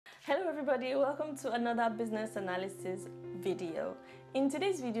everybody, welcome to another business analysis video. In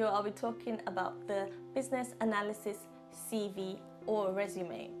today's video, I'll be talking about the business analysis CV or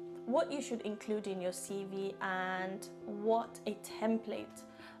resume, what you should include in your CV and what a template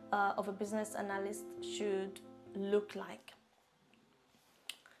of a business analyst should look like.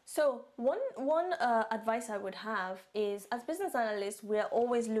 So one advice I would have is, as business analysts, we are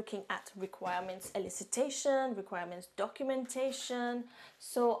always looking at requirements elicitation, requirements documentation.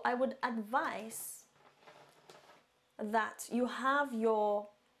 So I would advise that you have your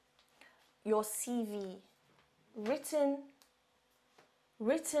CV written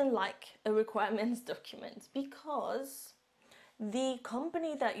like a requirements document, because the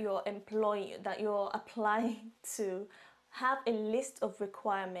company that you're applying to have a list of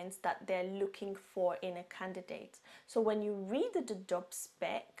requirements that they're looking for in a candidate. So when you read the job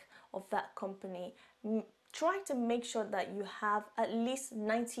spec of that company, try to make sure that you have at least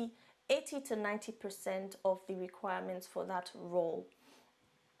 80 to 90% of the requirements for that role.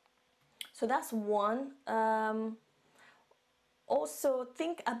 So that's one. Also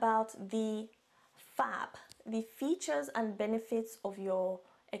think about the the features and benefits of your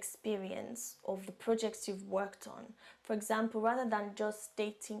experience of the projects you've worked on. For example, rather than just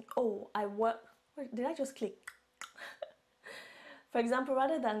stating, oh, did I just click? For example,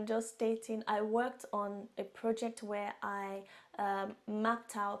 rather than just stating, I worked on a project where I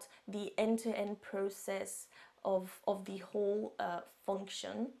mapped out the end-to-end process of the whole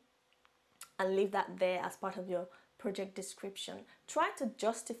function, and leave that there as part of your project description. Try to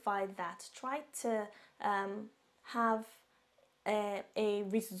justify that. Try to have a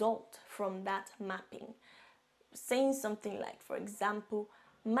result from that mapping, saying something like, for example,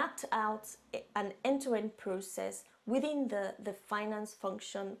 mapped out an end-to-end process within the finance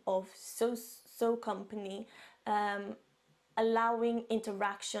function of so company, allowing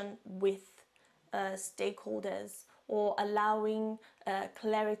interaction with stakeholders, or allowing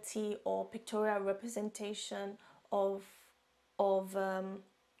clarity or pictorial representation of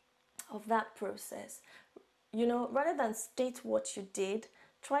that process. You know, rather than state what you did,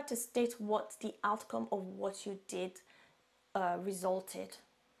 try to state what the outcome of what you did resulted.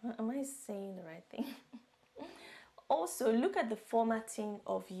 Am I saying the right thing? Also, look at the formatting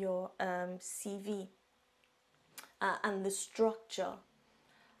of your CV and the structure.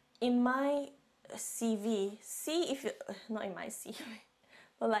 In my CV, see if you, not in my CV,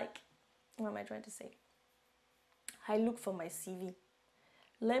 but like, what am I trying to say? I look for my CV.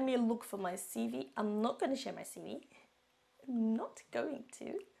 Let me look for my CV. I'm not going to share my CV. I'm not going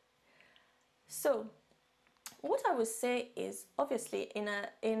to. So what I would say is, obviously, in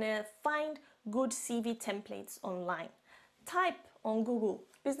a find good CV templates online. Type on Google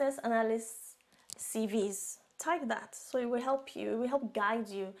business analysts CVs. Type that, so it will help you. It will help guide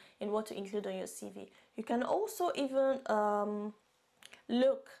you in what to include on your CV. You can also even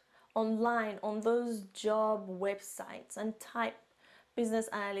look online on those job websites and type business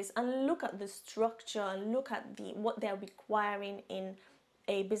analyst and look at the structure and look at what they're requiring in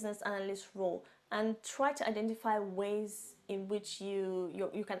a business analyst role, and try to identify ways in which you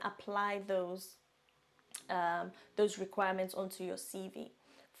can apply those requirements onto your CV.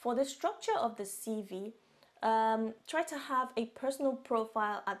 For the structure of the CV, try to have a personal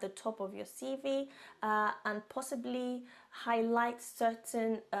profile at the top of your CV, and possibly highlight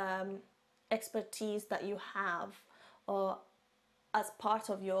certain expertise that you have or as part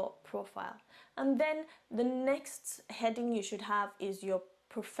of your profile. And then the next heading you should have is your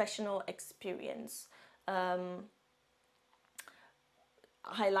professional experience,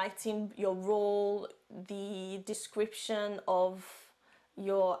 highlighting your role, the description of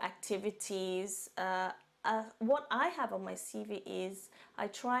your activities. What I have on my CV is, I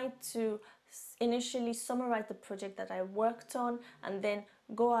try to initially summarize the project that I worked on, and then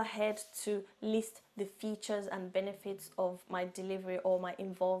go ahead to list the features and benefits of my delivery or my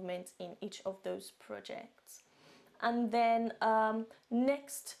involvement in each of those projects. And then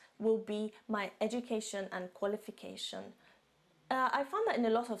next will be my education and qualification. I found that in a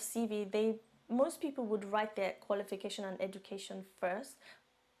lot of CV, most people would write their qualification and education first,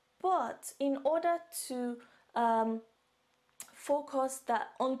 but in order to focus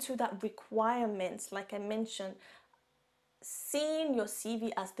onto that requirement, like I mentioned, seeing your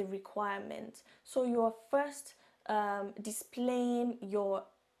CV as the requirement, so you're first displaying your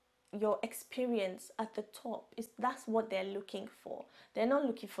experience at the top. That's what they're looking for. They're not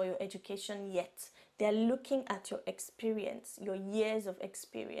looking for your education yet. They're looking at your experience, your years of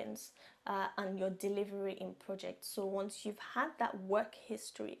experience, and your delivery in projects. So once you've had that work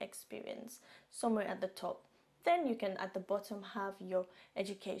history experience somewhere at the top, Then you can at the bottom have your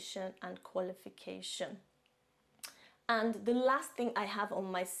education and qualification. And the last thing I have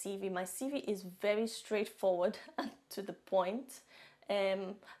on my CV is very straightforward and to the point.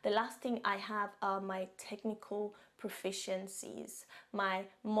 The last thing I have are my technical proficiencies, my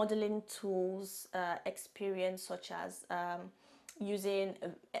modeling tools experience, such as using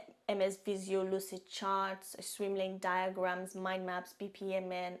MS Visio, Lucid Charts, swim lane diagrams, mind maps,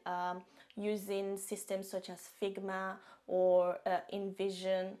 BPMN, using systems such as Figma or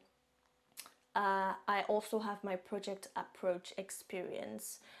InVision. I also have my project approach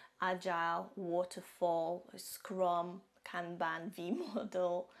experience, Agile, Waterfall, Scrum, Kanban,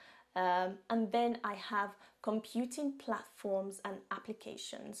 V-Model. And then I have computing platforms and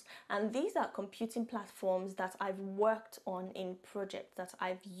applications. And these are computing platforms that I've worked on in projects, that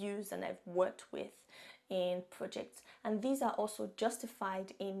I've used and I've worked with in projects. And these are also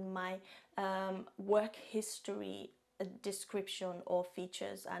justified in my work history description or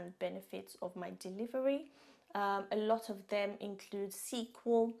features and benefits of my delivery. A lot of them include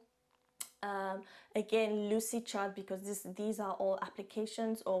SQL, again Lucid Chart, because these are all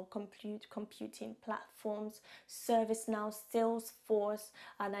applications or computing platforms, ServiceNow, Salesforce,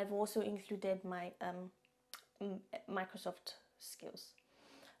 and I've also included my Microsoft skills.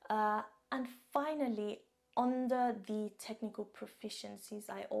 And finally, under the technical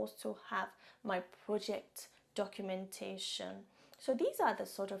proficiencies, I also have my project documentation. So these are the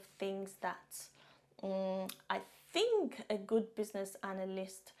sort of things that I think a good business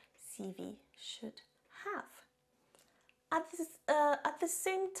analyst CV should have. At the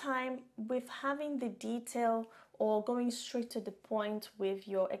same time, with having the detail or going straight to the point with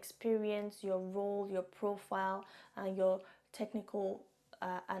your experience, your role, your profile, and your technical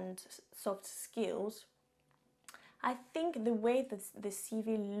and soft skills, I think the way that the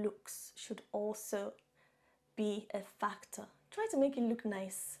CV looks should also be a factor. Try to make it look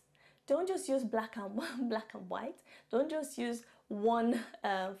nice. Don't just use black and white. Don't just use one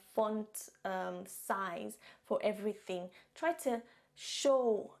font size for everything. Try to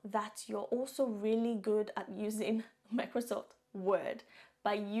show that you're also really good at using Microsoft Word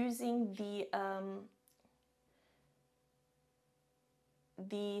by using the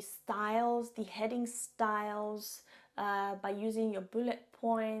styles, the heading styles, by using your bullet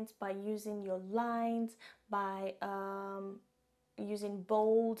points, by using your lines, by using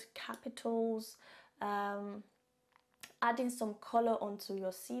bold capitals, adding some color onto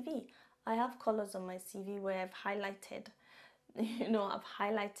your CV. I have colors on my CV where I've highlighted, I've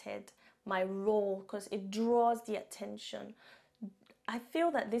highlighted my role because it draws the attention. I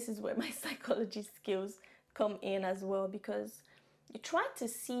feel that this is where my psychology skills come in as well, because you try to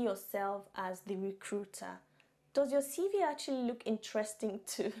see yourself as the recruiter. Does your CV actually look interesting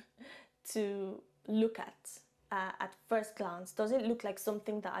to look at first glance? Does it look like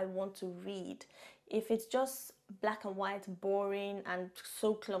something that I want to read? If it's just black and white, boring, and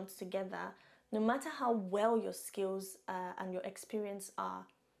so clumped together, no matter how well your skills and your experience are,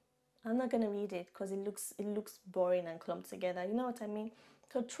 I'm not gonna read it because it looks boring and clumped together. You know what I mean?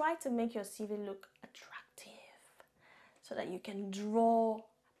 So try to make your CV look attractive so that you can draw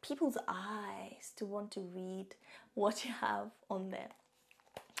people's eyes to want to read what you have on there.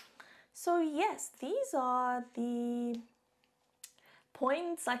 So yes, these are the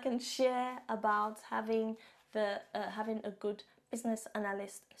points I can share about having a good business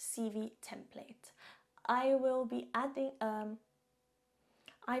analyst CV template. I will be adding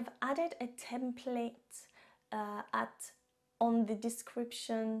I've added a template on the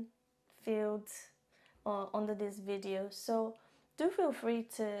description field under this video, so do feel free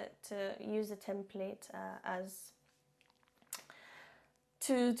to use the template as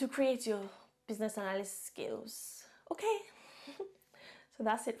to create your business analyst skills. Okay. So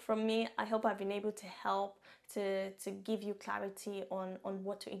that's it from me. I hope I've been able to help to give you clarity on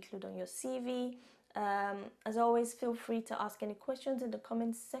what to include on your CV. As always, feel free to ask any questions in the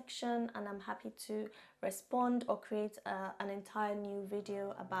comments section, and I'm happy to respond or create an entire new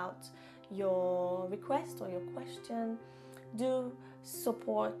video about your request or your question. Do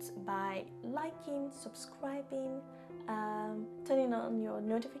support by liking, subscribing, turning on your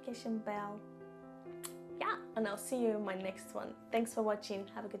notification bell. Yeah, and I'll see you in my next one. Thanks for watching.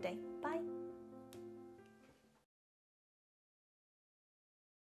 Have a good day. Bye.